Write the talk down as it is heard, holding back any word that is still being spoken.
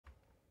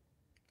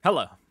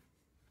Hello.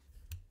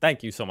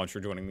 Thank you so much for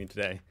joining me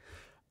today.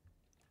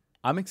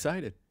 I'm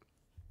excited.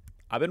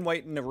 I've been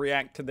waiting to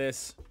react to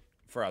this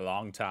for a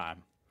long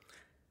time.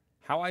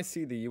 How I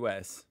See the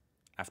US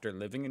After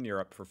Living in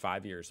Europe for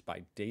 5 Years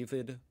by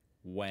David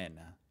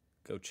Wen.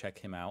 Go check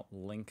him out.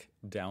 Link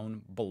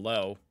down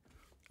below.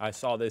 I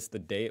saw this the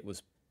day it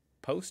was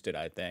posted,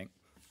 I think.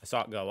 I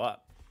saw it go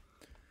up.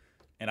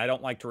 And I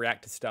don't like to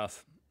react to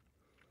stuff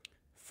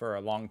for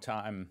a long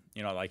time,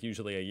 like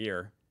usually a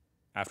year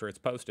after it's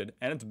posted.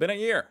 And it's been a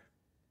year.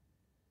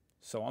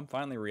 So I'm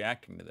finally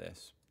reacting to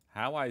this.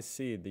 How I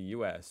See the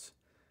US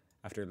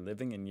After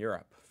Living in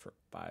Europe for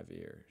 5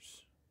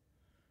 years.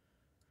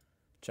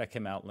 Check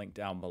him out, link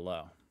down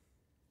below.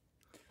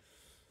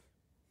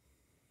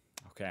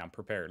 Okay, I'm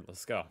prepared.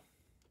 Let's go.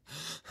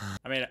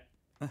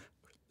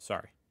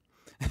 Sorry.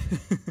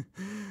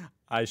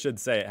 I should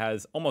say it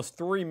has almost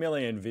 3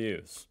 million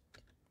views.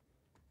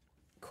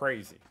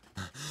 Crazy.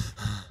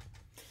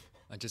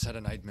 I just had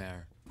a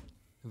nightmare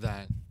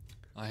that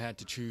I had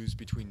to choose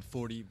between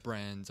 40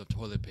 brands of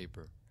toilet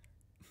paper.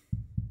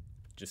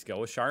 Just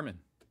go with Charmin.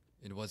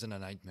 It wasn't a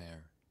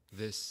nightmare.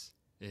 This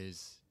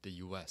is the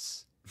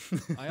US.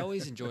 I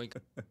always enjoy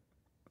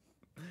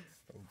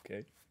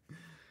Okay.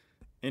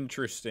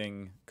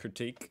 Interesting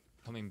critique.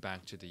 coming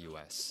back to the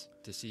US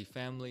to see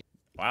family,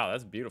 Wow,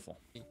 that's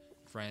beautiful.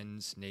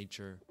 friends,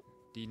 nature.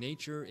 The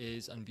nature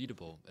is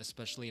unbeatable,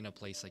 especially in a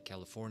place like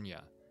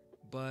California.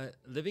 But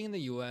living in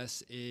the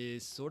US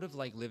is sort of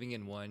like living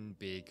in one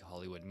big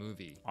Hollywood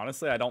movie.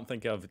 Honestly, I don't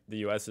think of the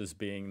US as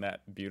being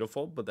that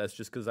beautiful, but that's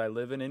just because I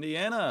live in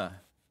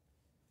Indiana.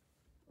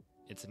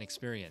 It's an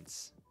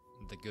experience,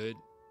 the good,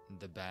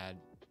 the bad,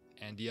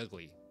 and the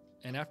ugly.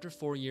 And after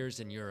 4 years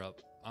in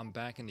Europe, I'm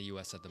back in the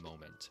US at the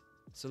moment.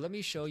 So let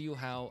me show you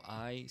how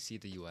I see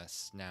the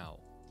US now.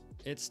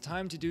 It's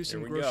time to do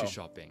some we grocery go.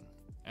 shopping.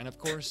 And of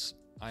course,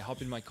 I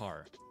hop in my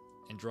car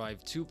and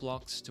drive 2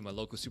 blocks to my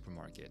local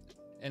supermarket.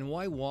 And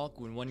why walk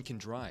when one can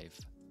drive?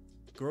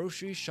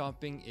 Grocery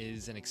shopping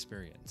is an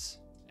experience,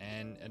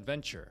 an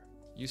adventure.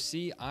 You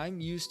see, I'm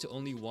used to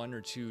only 1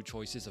 or 2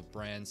 choices of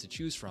brands to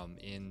choose from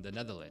in the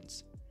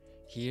Netherlands.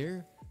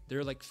 Here, there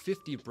are like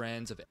 50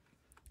 brands of.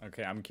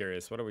 Okay, I'm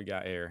curious. What do we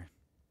got here?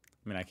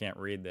 I can't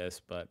read this,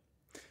 but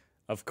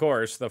of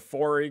course, the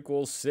 4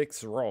 equals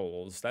 6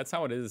 rolls. That's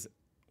how it is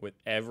with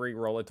every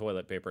roll of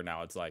toilet paper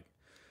now. It's like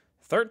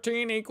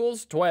 13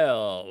 equals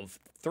 12,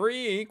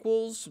 3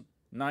 equals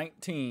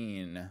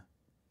 19,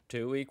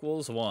 2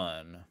 equals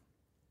 1.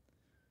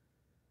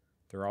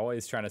 They're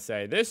always trying to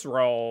say, this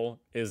roll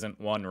isn't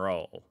 1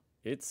 roll.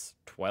 It's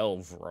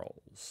 12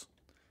 rolls.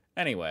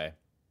 Anyway,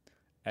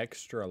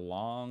 extra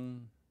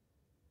long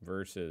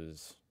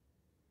versus...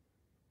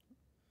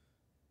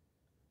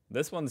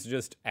 This one's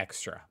just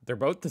extra. They're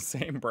both the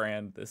same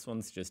brand. This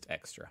one's just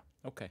extra.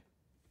 Okay.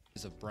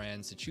 Of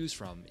brands to choose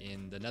from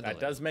in the Netherlands.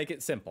 That does make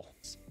it simple.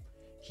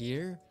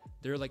 Here,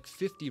 there are like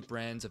 50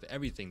 brands of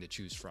everything to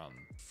choose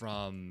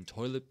from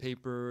toilet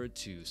paper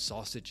to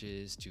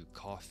sausages to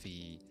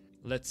coffee.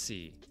 Let's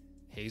see,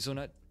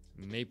 hazelnut,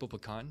 maple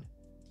pecan.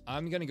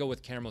 I'm gonna go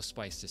with caramel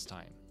spice this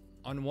time.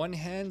 On one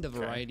hand, the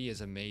variety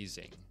is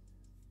amazing.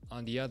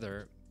 On the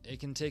other, it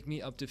can take me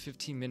up to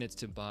 15 minutes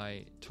to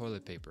buy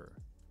toilet paper.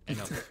 And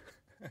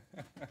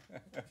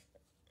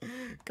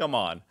Come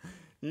on.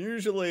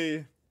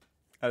 Usually,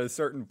 at a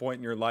certain point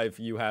in your life,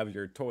 you have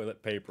your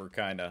toilet paper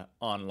kind of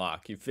on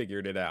lock. You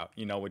figured it out.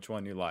 You know which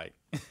one you like.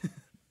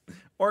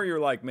 Or you're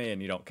like me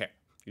and you don't care.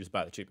 You just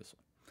buy the cheapest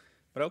one.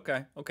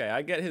 But okay,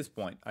 I get his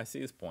point. I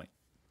see his point.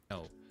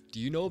 no, do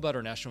you know about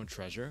our national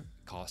treasure,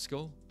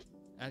 Costco?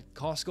 At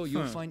Costco,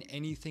 you'll find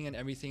anything and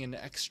everything in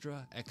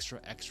extra,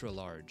 extra, extra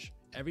large.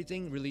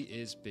 Everything really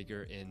is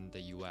bigger in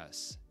the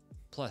US.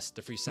 Plus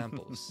the free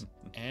samples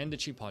and the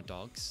cheap hot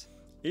dogs.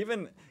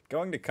 Even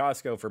going to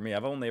Costco for me,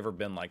 I've only ever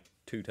been like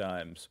 2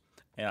 times.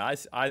 And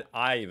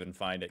I even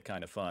find it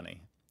kind of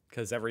funny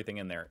because everything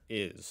in there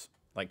is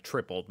like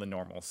triple the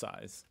normal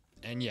size.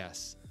 And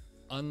yes,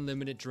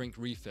 unlimited drink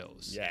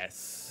refills.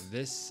 Yes.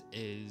 This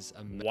is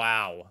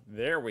Wow.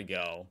 There we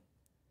go.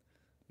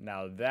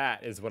 Now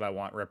that is what I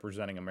want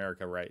representing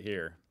America right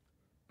here.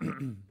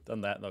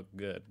 Doesn't that look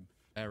good?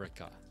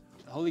 America.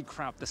 Holy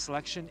crap, the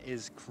selection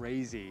is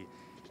crazy.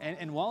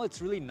 And while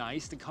it's really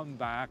nice to come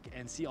back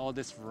and see all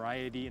this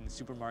variety in the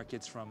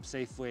supermarkets from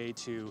Safeway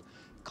to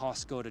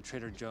Costco to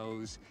Trader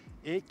Joe's,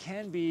 it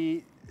can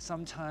be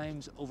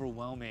sometimes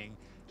overwhelming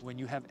when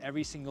you have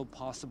every single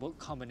possible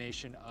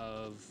combination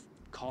of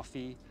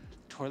coffee,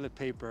 toilet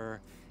paper,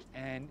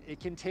 and it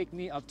can take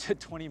me up to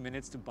 20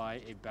 minutes to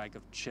buy a bag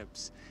of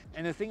chips.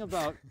 And the thing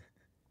about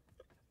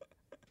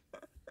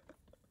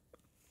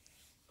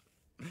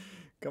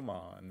Come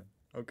on.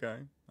 Okay.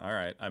 All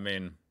right.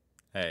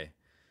 Hey,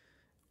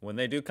 when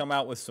they do come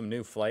out with some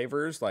new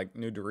flavors, like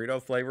new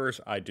Dorito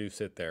flavors, I do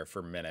sit there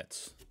for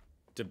minutes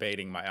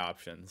debating my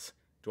options.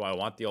 Do I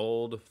want the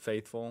old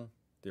faithful,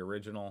 the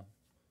original,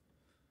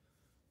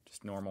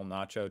 just normal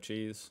nacho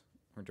cheese?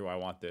 Or do I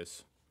want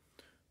this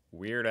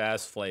weird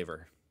ass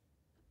flavor?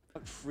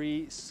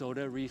 Free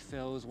soda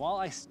refills, while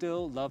I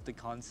still love the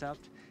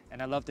concept,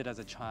 and I loved it as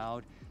a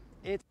child,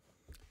 it's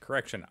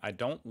Correction, I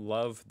don't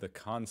love the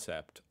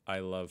concept. I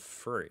love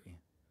free.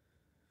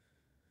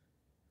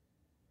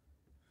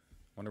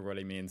 Wonder what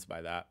he means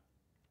by that.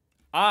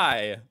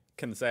 I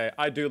can say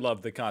I do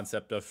love the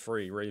concept of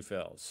free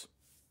refills.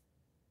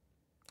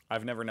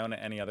 I've never known it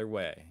any other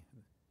way.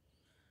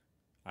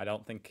 I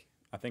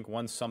think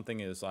once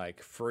something is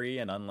like free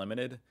and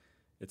unlimited,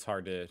 it's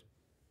hard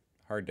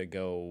to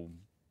go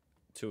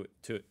to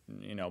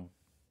you know,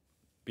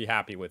 be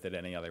happy with it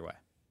any other way,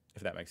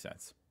 if that makes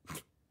sense.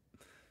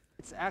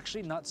 it's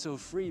actually not so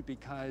free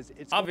because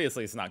it's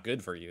Obviously it's not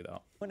good for you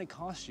though. going to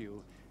cost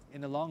you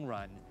in the long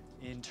run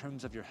in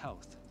terms of your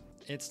health.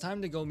 It's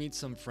time to go meet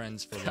some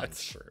friends for lunch.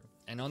 That's true.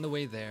 And on the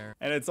way there,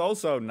 And it's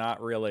also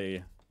not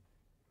really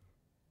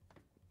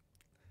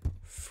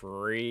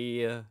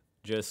free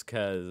just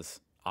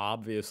because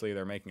obviously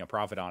they're making a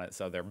profit on it,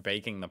 so they're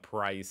baking the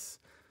price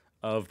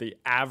of the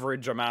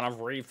average amount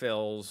of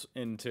refills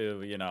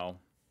into, you know,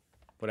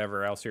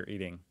 whatever else you're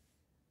eating.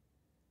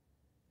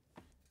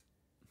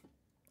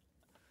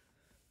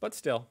 But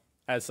still,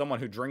 as someone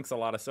who drinks a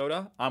lot of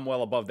soda, I'm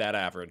well above that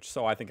average,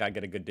 so I think I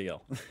get a good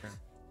deal.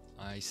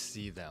 I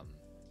see them.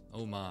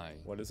 Oh my.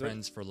 What is it?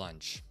 Friends for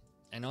lunch.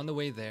 And on the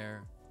way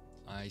there,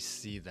 I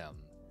see them.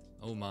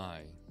 Oh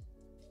my.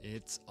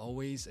 It's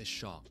always a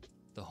shock.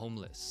 The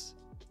homeless.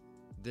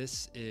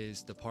 This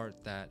is the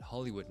part that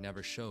Hollywood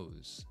never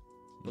shows.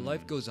 But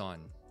life goes on.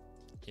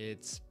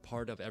 It's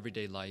part of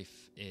everyday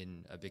life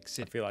in a big I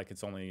city. feel like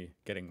it's only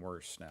getting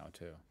worse now,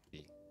 too.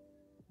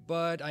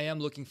 But I am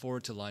looking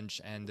forward to lunch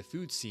and the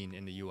food scene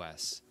in the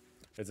US.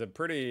 It's a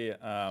pretty,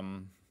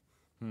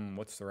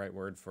 what's the right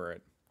word for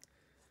it?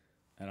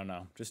 I don't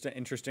know. Just an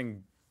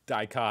interesting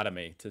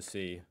dichotomy to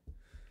see.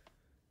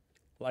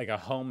 Like a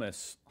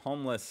homeless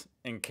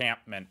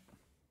encampment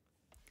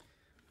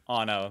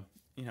on a,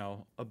 you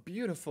know, a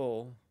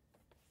beautiful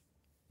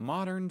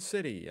modern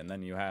city. And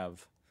then you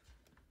have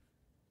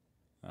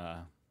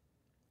a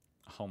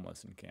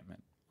homeless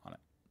encampment on it.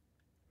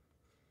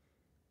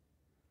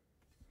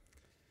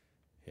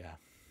 Yeah.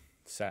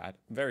 Sad.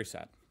 Very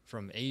sad.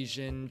 From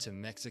Asian to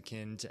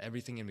Mexican to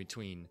everything in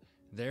between,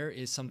 there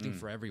is something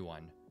for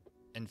everyone.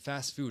 And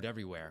fast food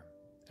everywhere.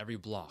 Every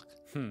block,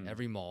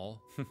 every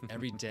mall,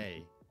 every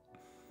day.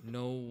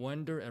 No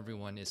wonder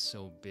everyone is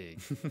so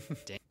big.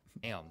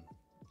 Damn.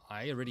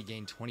 I already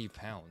gained 20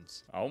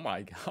 pounds. Oh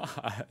my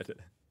God.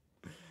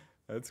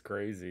 That's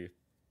crazy.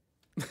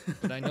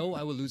 But I know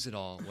I will lose it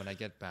all when I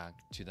get back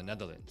to the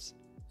Netherlands.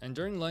 And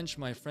during lunch,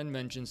 my friend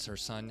mentions her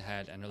son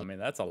had an I mean,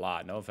 that's a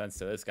lot. No offense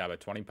to this guy, but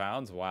 20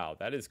 pounds? Wow,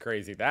 that is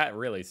crazy. That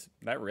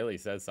really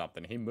says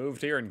something. He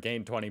moved here and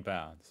gained 20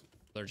 pounds.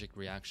 allergic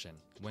reaction.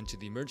 Went to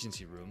the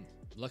emergency room.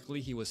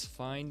 Luckily, he was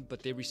fine,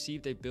 but they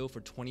received a bill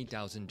for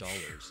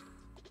 $20,000.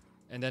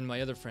 And then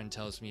my other friend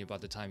tells me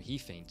about the time he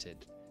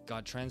fainted,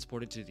 got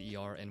transported to the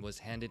ER, and was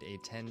handed a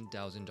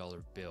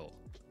 $10,000 bill.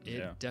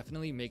 It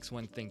definitely makes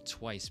one think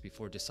twice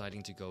before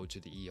deciding to go to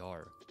the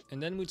ER.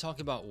 And then we talk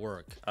about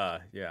work.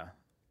 Yeah.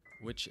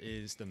 Which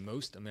is the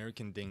most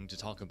American thing to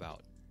talk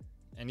about.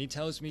 And he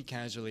tells me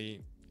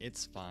casually,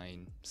 it's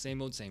fine,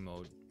 same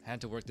old, had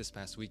to work this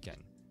past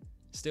weekend.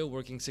 Still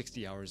working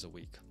 60 hours a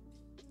week.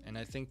 And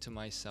I think to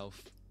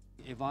myself,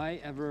 if I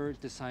ever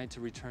decide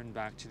to return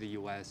back to the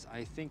US,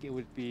 I think it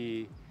would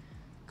be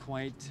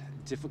quite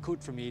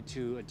difficult for me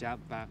to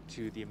adapt back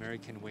to the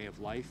American way of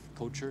life,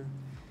 culture,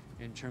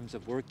 in terms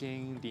of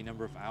working, the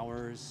number of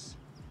hours,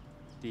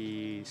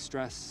 the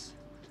stress,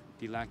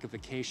 the lack of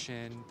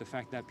vacation, the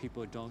fact that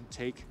people don't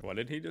take What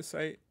did he just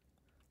say?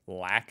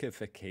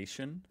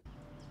 Lackification?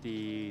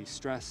 the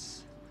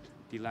stress,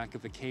 the lack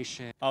of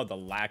vacation. Oh, the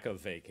lack of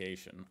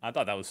vacation. I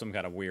thought that was some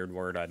kind of weird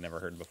word I'd never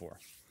heard before.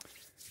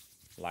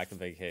 Lack of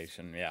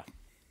vacation, yeah.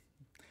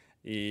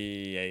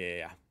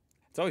 Yeah.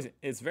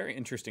 It's very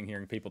interesting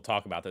hearing people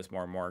talk about this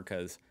more and more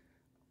because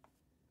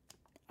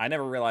I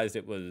never realized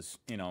it was,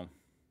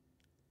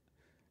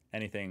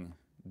 anything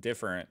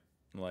different.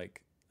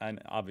 Like, and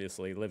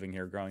obviously living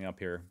here, growing up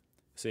here,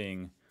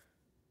 seeing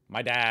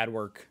my dad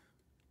work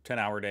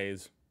 10-hour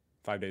days,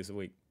 5 days a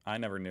week. I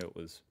never knew it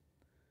was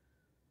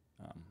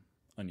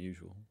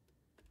unusual.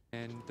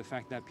 And the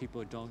fact that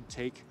people don't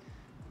take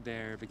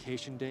their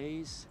vacation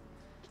days.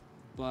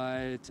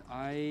 But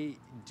I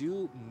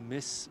do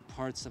miss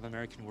parts of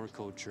American work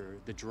culture,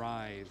 the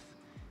drive,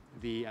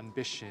 the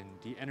ambition,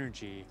 the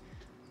energy,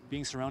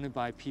 being surrounded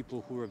by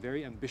people who are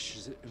very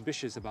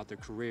ambitious about their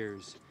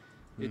careers.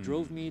 It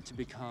drove me to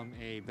become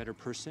a better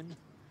person,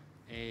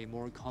 a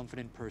more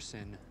confident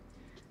person.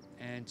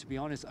 And to be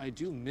honest, I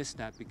do miss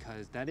that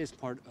because that is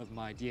part of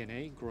my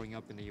DNA growing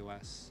up in the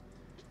US.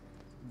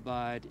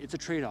 But it's a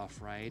trade-off,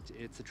 right?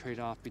 It's a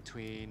trade-off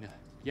between,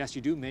 yes,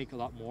 you do make a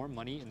lot more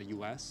money in the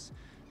US,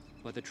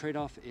 but the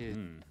trade-off is...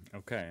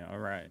 Okay, all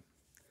right.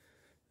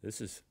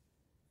 This is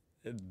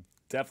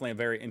definitely a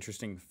very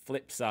interesting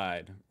flip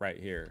side right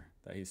here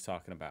that he's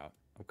talking about.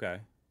 Okay.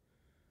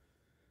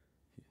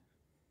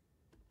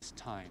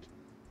 time.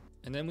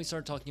 and then we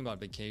start talking about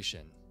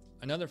vacation.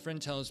 Another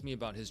friend tells me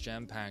about his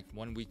jam-packed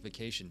 1-week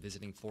vacation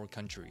visiting 4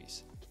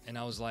 countries. And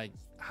I was like,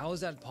 how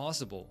is that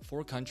possible?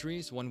 4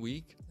 countries, 1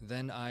 week?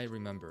 Then I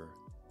remember.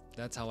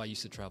 That's how I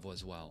used to travel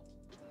as well.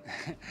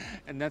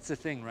 And that's the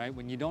thing, right?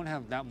 When you don't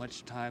have that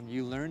much time,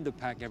 you learn to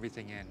pack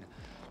everything in.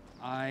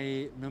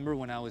 I remember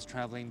when I was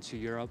traveling to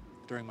Europe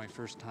during my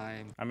first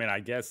time. I mean, I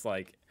guess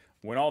like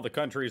when all the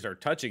countries are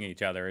touching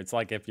each other, it's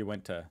like if you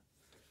went to,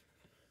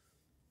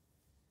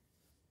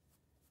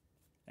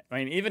 I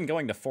mean, even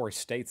going to 4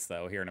 states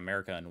though here in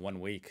America in 1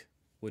 week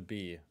would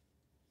be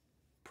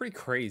pretty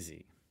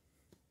crazy.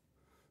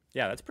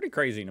 Yeah, that's pretty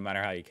crazy no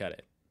matter how you cut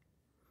it.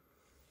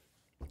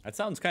 That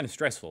sounds kind of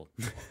stressful.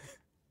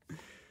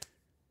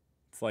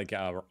 It's like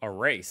a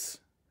race.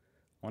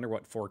 Wonder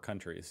what 4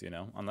 countries, you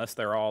know? Unless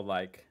they're all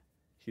like,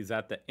 he's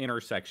at the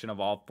intersection of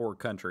all 4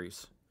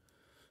 countries.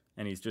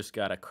 And he's just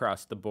got to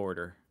cross the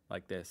border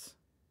like this.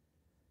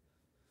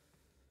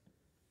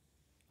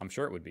 I'm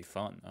sure it would be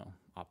fun, though,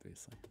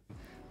 obviously.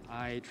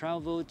 I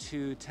traveled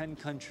to 10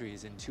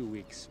 countries in 2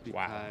 weeks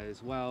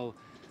because, well,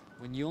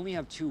 when you only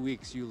have 2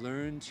 weeks, you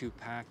learn to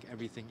pack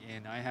everything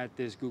in. I had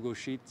this Google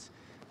Sheets.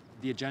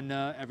 The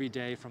agenda every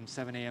day from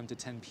 7 a.m. to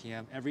 10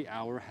 p.m., every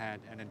hour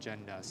had an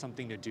agenda,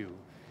 something to do.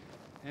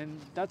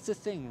 And that's the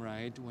thing,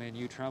 right? When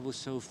you travel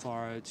so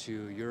far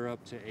to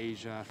Europe, to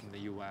Asia, from the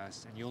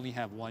US, and you only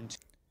have 1, 2...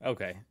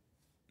 Okay,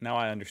 now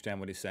I understand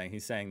what he's saying.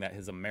 He's saying that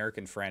his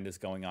American friend is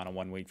going on a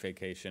 1-week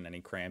vacation and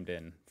he crammed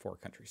in 4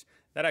 countries.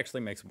 That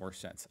actually makes more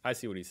sense. I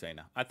see what he's saying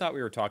now. I thought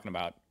we were talking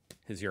about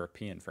his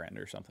European friend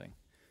or something.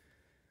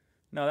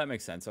 No, that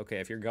makes sense. Okay,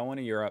 if you're going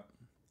to Europe,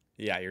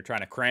 yeah, you're trying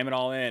to cram it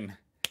all in.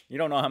 You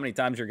don't know how many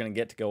times you're going to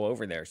get to go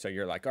over there. So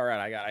you're like, all right,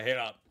 I got to hit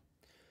up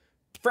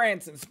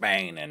France and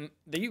Spain and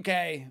the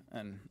UK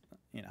and,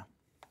 you know,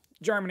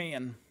 Germany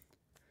and,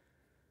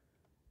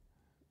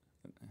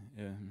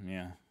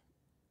 yeah.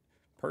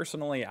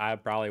 Personally, I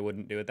probably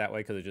wouldn't do it that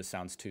way because it just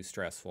sounds too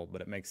stressful,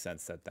 but it makes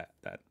sense that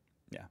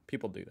yeah,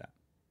 people do that.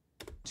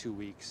 2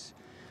 weeks.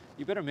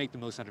 You better make the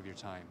most out of your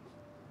time.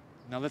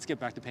 Now let's get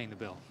back to paying the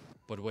bill.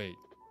 But wait,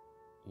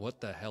 what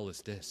the hell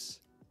is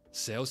this?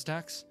 Sales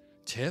tax?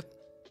 Tip?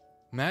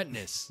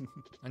 Madness.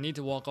 I need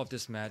to walk off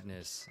this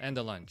madness and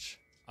the lunch.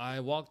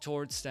 I walk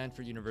towards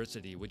Stanford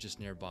University, which is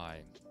nearby.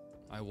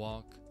 I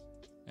walk,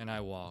 and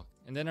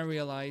then I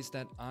realize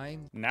that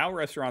Now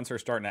restaurants are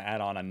starting to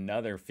add on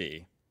another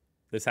fee.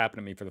 This happened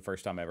to me for the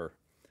first time ever.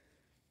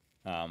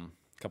 A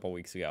couple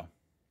weeks ago.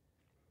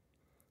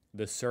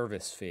 The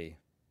service fee.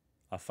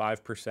 A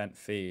 5%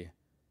 fee.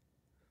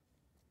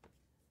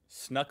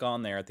 Snuck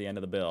on there at the end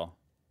of the bill.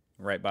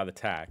 Right by the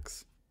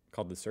tax.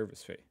 Called the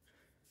service fee.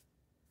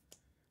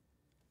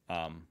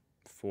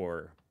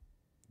 For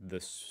the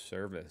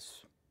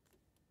service.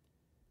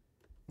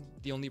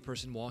 The only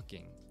person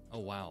walking. Oh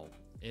wow,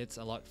 it's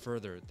a lot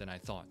further than I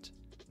thought.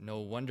 No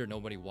wonder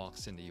nobody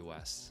walks in the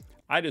US.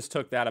 I just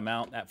took that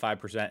amount, that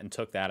 5%, and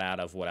took that out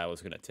of what I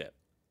was going to tip.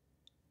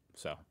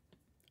 So,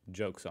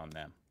 joke's on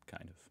them,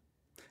 kind of.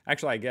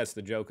 Actually, I guess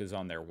the joke is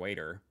on their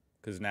waiter,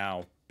 because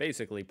now,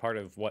 basically, part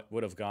of what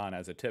would have gone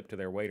as a tip to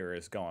their waiter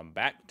is going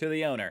back to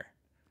the owner.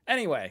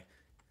 Anyway,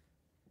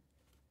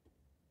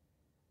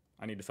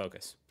 I need to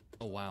focus.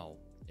 Oh wow,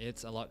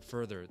 it's a lot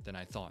further than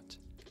I thought.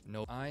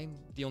 No, I'm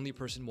the only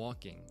person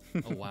walking.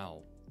 Oh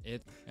wow,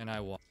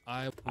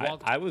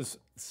 I was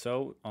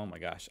so, oh my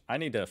gosh. I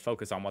need to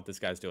focus on what this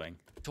guy's doing.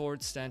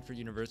 Towards Stanford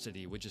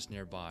University, which is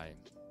nearby.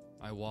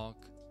 I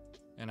walk,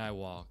 and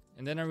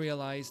then I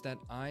realize that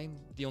I'm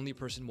the only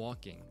person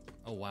walking.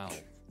 Oh wow,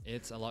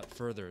 it's a lot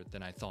further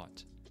than I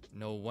thought.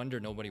 No wonder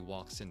nobody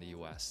walks in the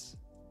US.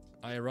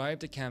 I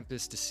arrived at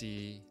campus to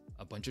see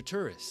a bunch of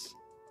tourists.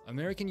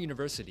 American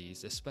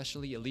universities,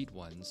 especially elite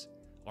ones,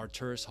 are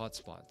tourist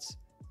hotspots.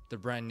 The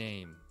brand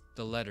name,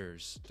 the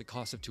letters, the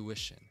cost of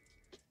tuition.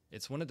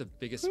 It's one of the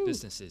biggest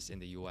businesses in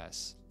the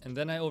US. And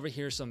then I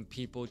overhear some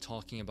people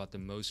talking about the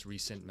most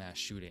recent mass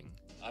shooting.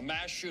 A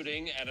mass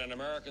shooting at an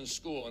American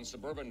school in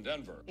suburban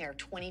Denver. We are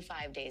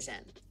 25 days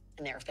in,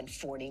 and there have been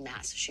 40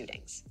 mass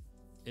shootings.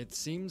 It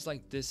seems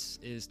like this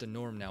is the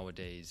norm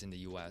nowadays in the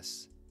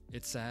US.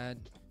 It's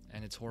sad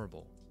and it's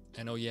horrible.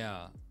 And oh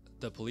yeah,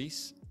 the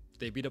police,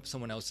 they beat up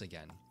someone else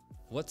again.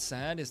 What's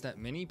sad is that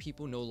many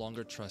people no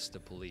longer trust the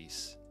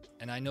police.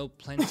 And I know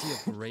plenty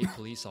of great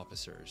police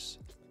officers,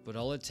 but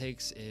all it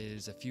takes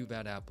is a few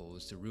bad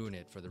apples to ruin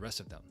it for the rest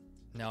of them.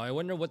 Now I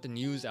wonder what the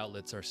news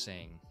outlets are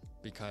saying,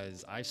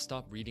 because I've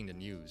stopped reading the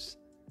news.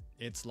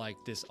 It's like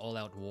this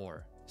all-out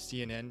war,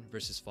 CNN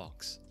versus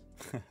Fox.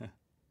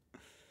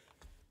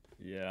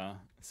 Yeah,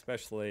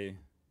 especially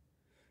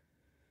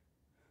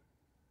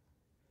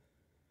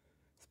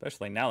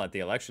now that the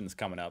election's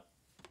coming up.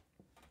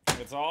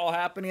 It's all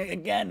happening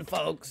again,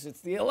 folks.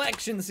 It's the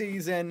election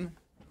season.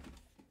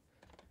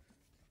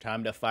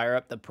 Time to fire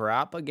up the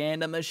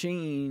propaganda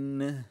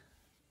machine.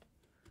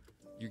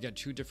 You get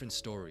 2 different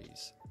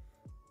stories.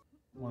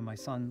 When my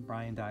son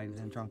Brian died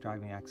in a drunk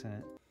driving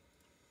accident.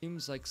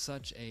 Seems like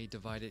such a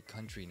divided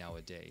country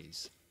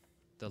nowadays.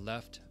 The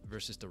left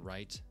versus the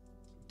right,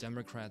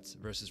 Democrats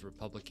versus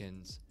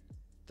Republicans,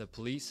 the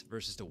police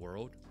versus the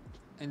world.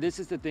 And this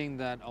is the thing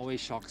that always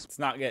shocks It's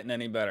not getting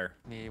any better.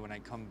 me when I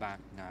come back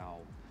now.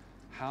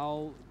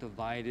 How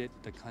divided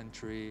the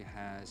country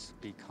has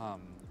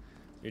become.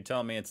 You're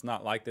telling me it's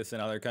not like this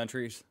in other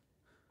countries?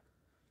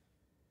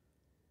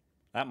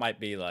 That might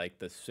be like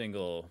the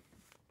single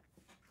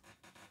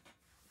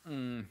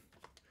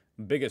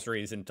biggest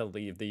reason to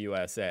leave the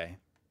USA.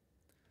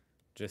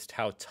 Just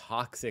how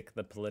toxic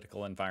the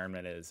political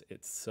environment is.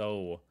 It's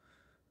so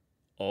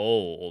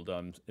old.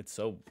 I'm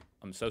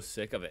so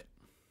sick of it.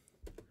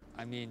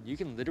 I mean, you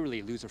can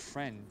literally lose a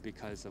friend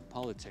because of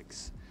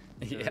politics.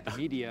 Yeah. The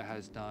media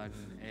has done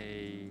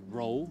a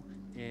role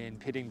in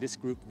pitting this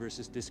group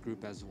versus this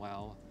group as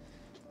well.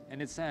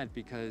 And it's sad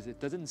because it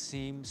doesn't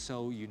seem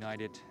so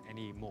united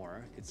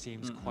anymore. It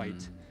seems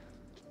quite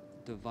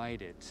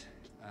divided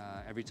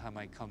every time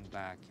I come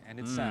back, and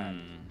it's sad.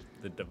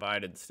 The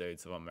divided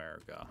states of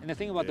America. And the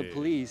thing about the Indeed.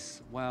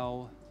 police,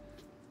 well,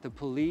 the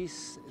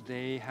police,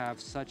 they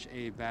have such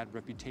a bad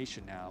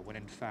reputation now when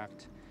in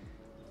fact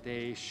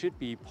they should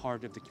be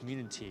part of the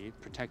community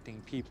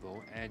protecting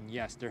people. And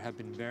yes, there have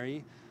been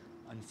very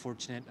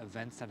unfortunate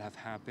events that have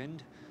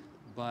happened.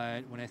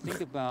 But when I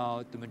think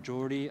about the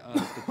majority of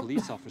the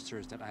police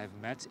officers that I have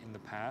met in the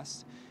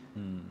past,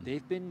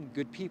 they've been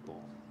good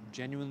people,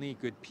 genuinely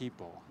good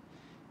people.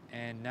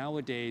 And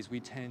nowadays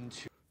we tend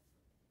to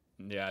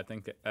Yeah, I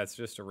think that's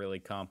just a really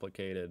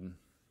complicated.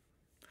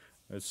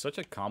 It's such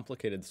a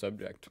complicated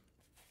subject.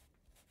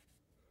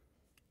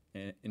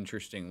 An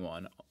interesting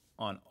one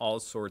on all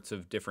sorts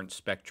of different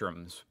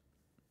spectrums.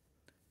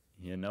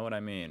 You know what I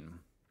mean?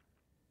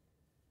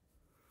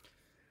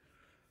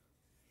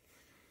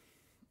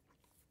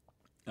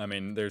 I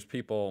mean, there's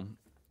people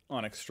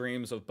on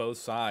extremes of both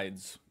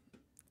sides.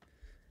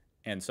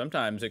 And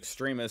sometimes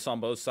extremists on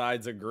both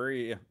sides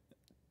agree.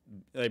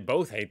 They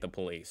both hate the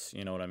police,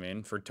 you know what I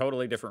mean? For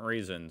totally different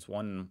reasons.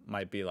 One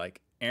might be like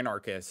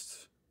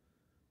anarchists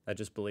that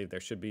just believe there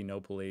should be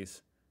no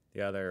police.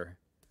 The other,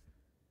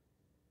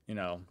 you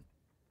know,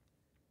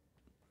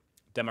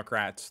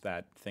 Democrats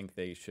that think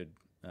they should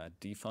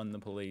defund the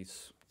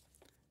police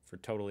for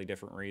totally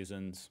different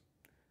reasons.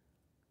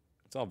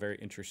 It's all very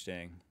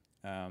interesting.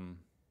 And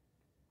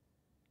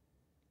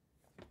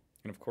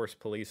of course,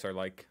 police are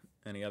like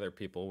any other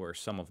people where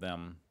some of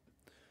them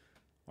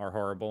are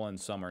horrible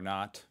and some are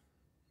not.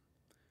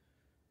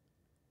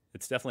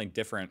 It's definitely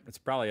different. It's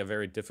probably a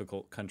very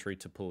difficult country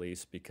to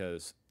police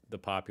because the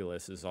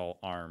populace is all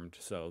armed.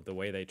 So the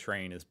way they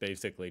train is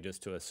basically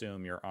just to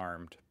assume you're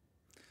armed,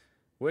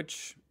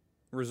 which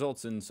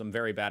results in some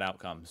very bad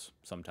outcomes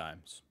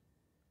sometimes.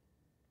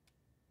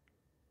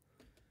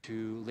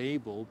 to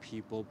label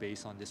people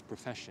based on this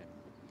profession.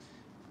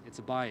 It's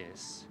a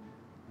bias,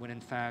 when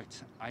in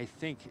fact, I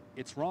think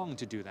it's wrong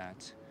to do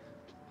that.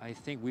 I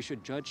think we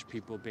should judge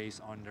people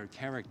based on their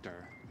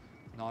character,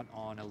 not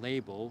on a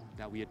label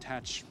that we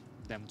attach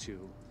them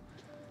to.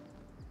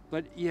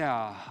 But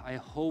yeah, I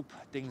hope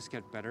things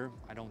get better.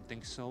 I don't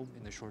think so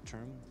in the short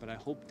term, but I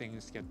hope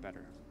things get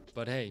better.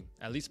 But hey,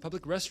 at least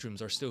public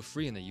restrooms are still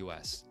free in the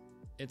US.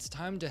 It's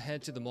time to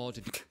head to the mall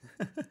to do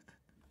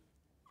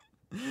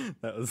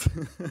That was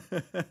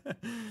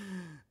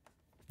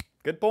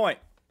good point.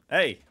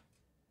 Hey,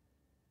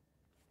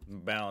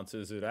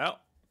 balances it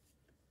out.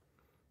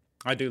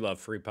 I do love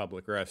free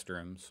public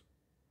restrooms.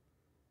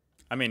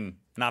 I mean,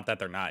 not that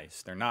they're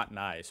nice. They're not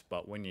nice,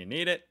 but when you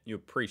need it, you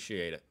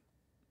appreciate it.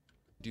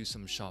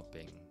 some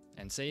shopping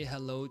and say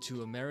hello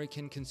to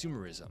American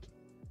consumerism.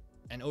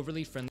 An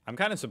overly friendly I'm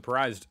kind of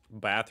surprised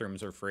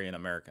bathrooms are free in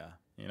America.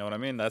 You know what I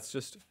mean? That's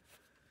just...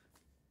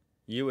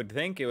 You would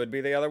think it would be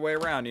the other way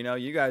around. You know,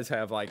 you guys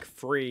have like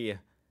free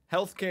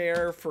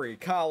healthcare, free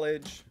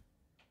college,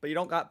 but you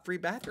don't got free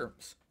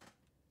bathrooms.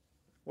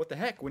 What the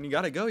heck? When you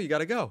gotta go, you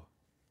gotta go.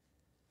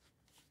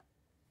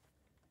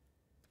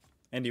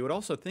 And you would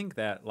also think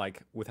that,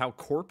 like, with how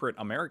corporate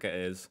America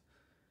is,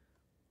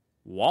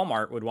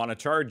 Walmart would want to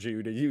charge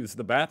you to use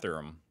the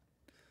bathroom.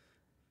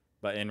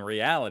 But in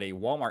reality,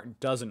 Walmart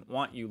doesn't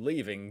want you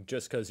leaving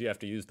just because you have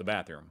to use the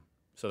bathroom.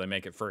 So they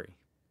make it free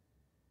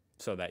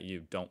so that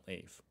you don't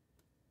leave.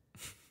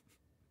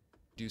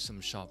 do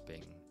some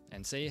shopping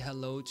and say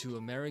hello to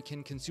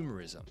American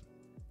consumerism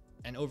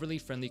and overly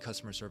friendly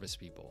customer service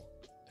people.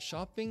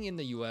 Shopping in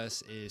the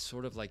US is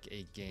sort of like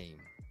a game,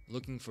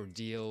 looking for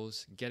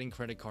deals, getting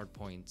credit card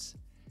points.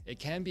 It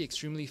can be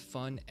extremely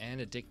fun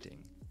and addicting,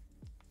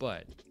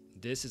 but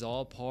this is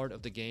all part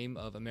of the game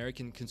of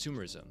American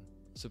consumerism,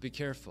 so be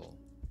careful,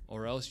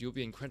 or else you'll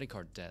be in credit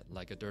card debt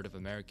like a dearth of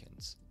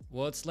Americans.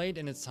 Well, it's late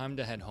and it's time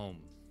to head home,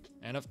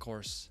 and of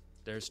course,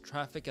 there's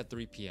traffic at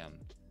 3 p.m.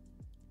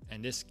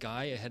 and this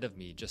guy ahead of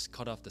me just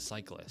cut off the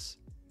cyclist.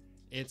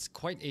 It's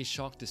quite a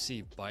shock to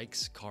see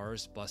bikes,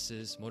 cars,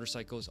 buses,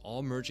 motorcycles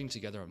all merging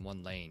together in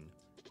one lane.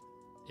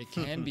 It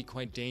can be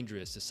quite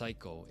dangerous to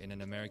cycle in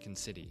an American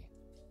city.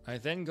 I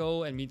then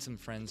go and meet some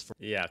friends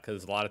Yeah,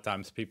 because a lot of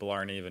times people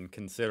aren't even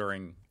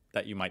considering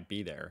that you might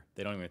be there.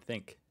 They don't even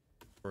think.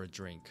 for a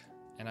drink,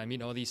 and I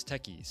meet all these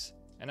techies.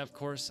 And of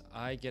course,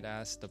 I get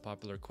asked the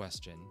popular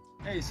question,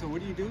 Hey, so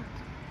what do you do?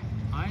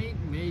 I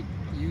make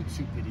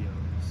YouTube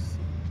videos.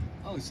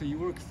 Oh, so you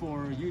work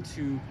for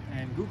YouTube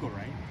and Google,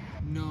 right?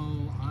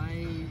 No,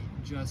 I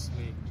just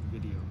make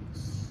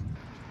videos.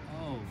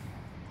 Oh,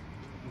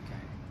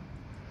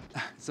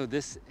 okay. So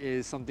this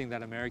is something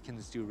that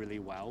Americans do really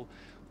well.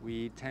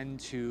 We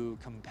tend to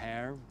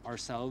compare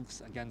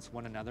ourselves against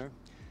one another.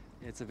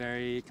 It's a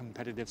very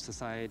competitive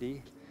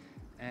society.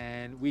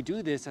 And we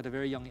do this at a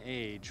very young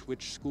age.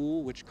 Which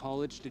school, which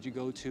college did you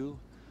go to?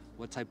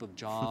 What type of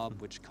job,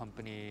 which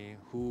company,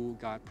 who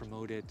got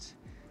promoted?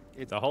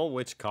 The whole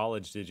which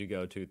college did you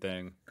go to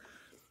thing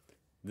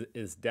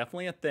is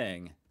definitely a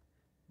thing,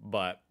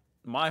 but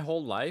my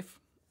whole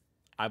life,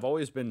 I've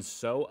always been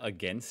so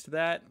against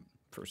that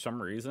for some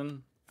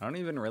reason. I don't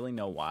even really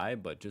know why,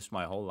 but just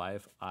my whole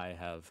life,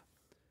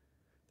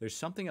 there's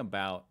something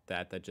about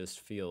that that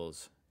just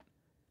feels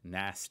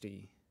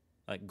nasty,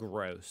 like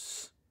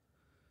gross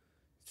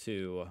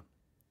to,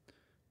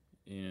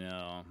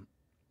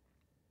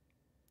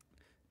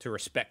 to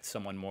respect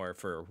someone more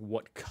for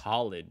what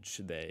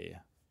college they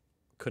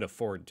could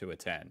afford to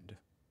attend.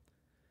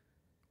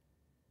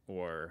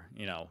 Or,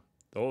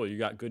 oh, you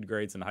got good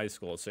grades in high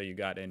school, so you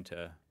got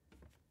into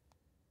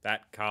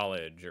that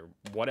college or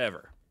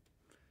whatever.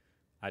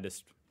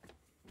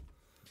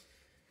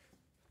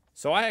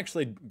 So I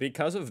actually,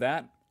 because of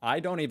that, I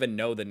don't even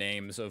know the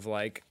names of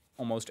like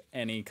almost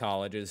any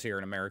colleges here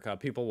in America.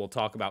 People will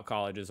talk about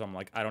colleges. I'm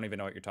like, I don't even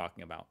know what you're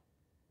talking about.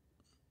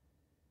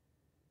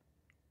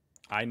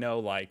 I know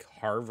like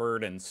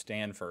Harvard and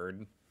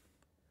Stanford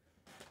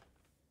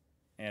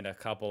and a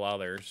couple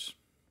others.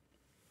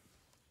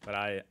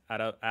 But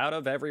out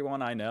of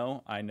everyone I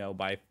know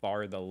by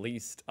far the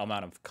least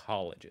amount of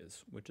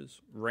colleges, which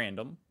is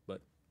random, but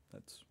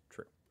that's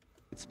true.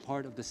 It's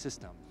part of the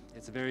system.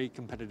 It's a very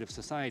competitive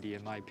society,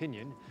 in my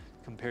opinion,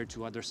 compared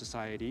to other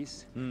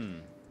societies.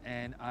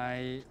 And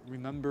I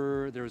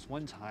remember there was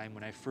one time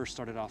when I first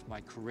started off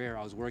my career,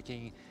 I was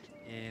working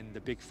in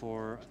the Big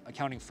Four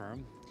accounting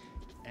firm.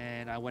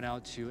 And I went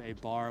out to a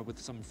bar with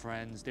some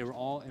friends. They were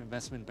all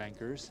investment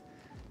bankers.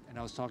 And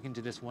I was talking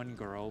to this one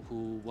girl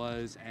who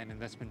was an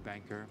investment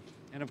banker.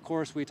 And of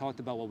course, we talked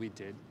about what we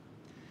did.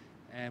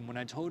 And when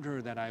I told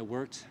her that I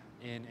worked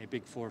in a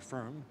Big Four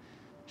firm,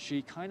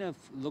 she kind of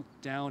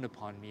looked down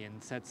upon me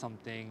and said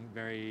something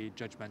very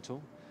judgmental,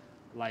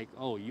 like,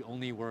 oh, you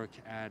only work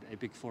at a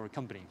Big Four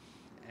company.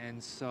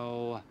 And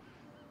so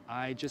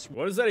I just...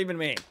 What does that even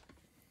mean?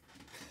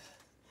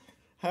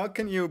 How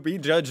can you be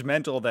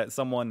judgmental that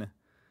someone...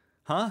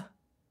 Huh?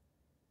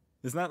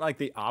 Isn't that like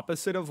the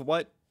opposite of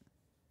what...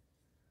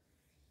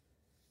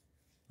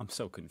 I'm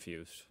so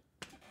confused.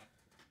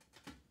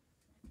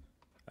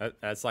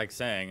 That's like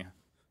saying,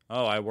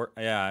 oh,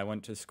 I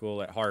went to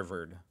school at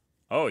Harvard.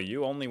 Oh,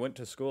 you only went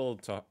to school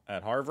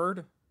at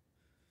Harvard?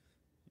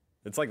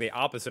 It's like the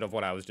opposite of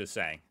what I was just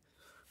saying.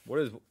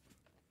 What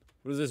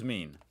does this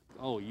mean?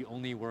 Oh, you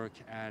only work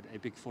at a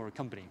Big Four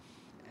company.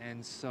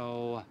 And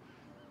so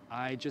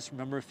I just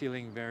remember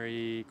feeling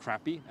very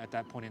crappy at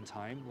that point in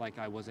time, like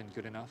I wasn't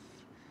good enough.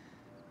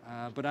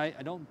 But I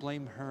don't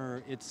blame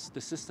her. It's the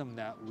system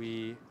that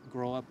we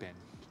grow up in.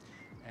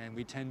 And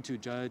we tend to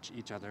judge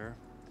each other.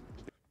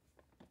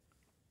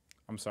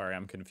 I'm sorry,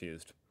 I'm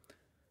confused.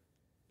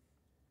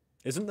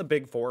 Isn't the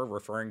Big Four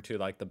referring to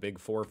like the Big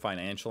Four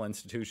financial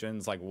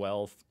institutions like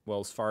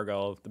Wells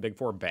Fargo, the Big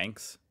Four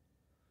banks?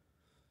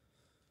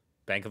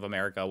 Bank of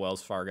America,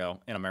 Wells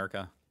Fargo in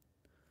America.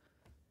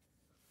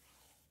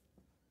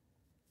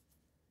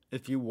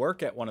 If you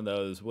work at one of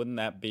those, wouldn't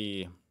that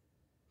be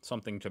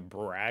something to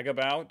brag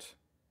about?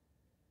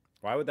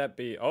 Why would that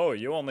be? Oh,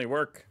 you only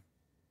work.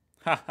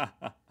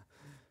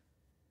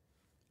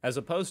 As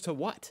opposed to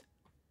what?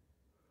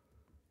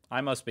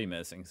 I must be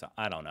missing. So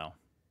I don't know.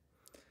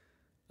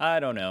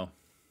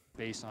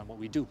 Based on what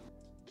we do.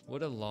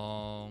 What a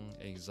long,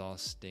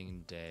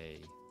 exhausting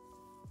day.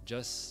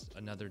 Just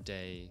another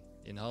day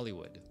in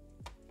Hollywood.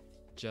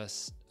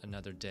 Just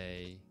another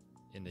day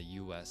in the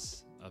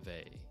US of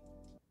A.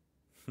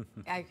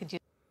 I could do.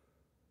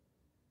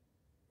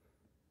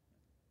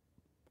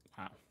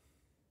 Wow.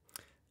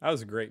 That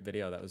was a great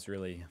video. That was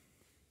really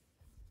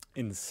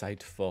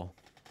insightful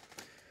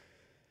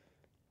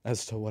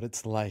as to what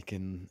it's like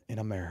in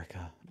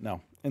America.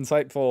 No,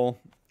 insightful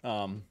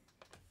to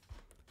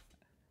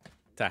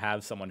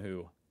have someone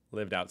who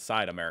lived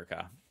outside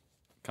America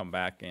come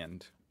back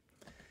and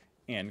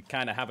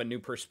kind of have a new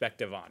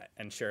perspective on it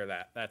and share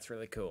that. That's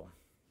really cool.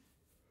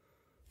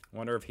 I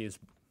wonder if he's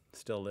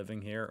still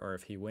living here or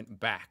if he went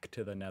back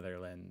to the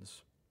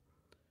Netherlands.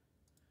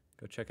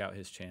 Go check out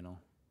his channel.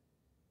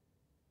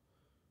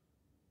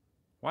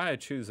 Why I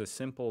choose a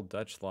simple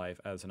Dutch life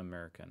as an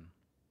American.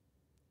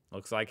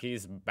 Looks like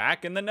he's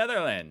back in the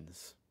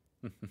Netherlands.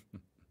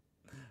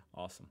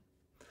 Awesome.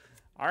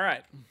 All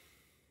right.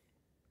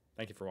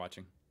 Thank you for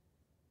watching.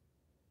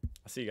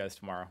 I'll see you guys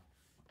tomorrow.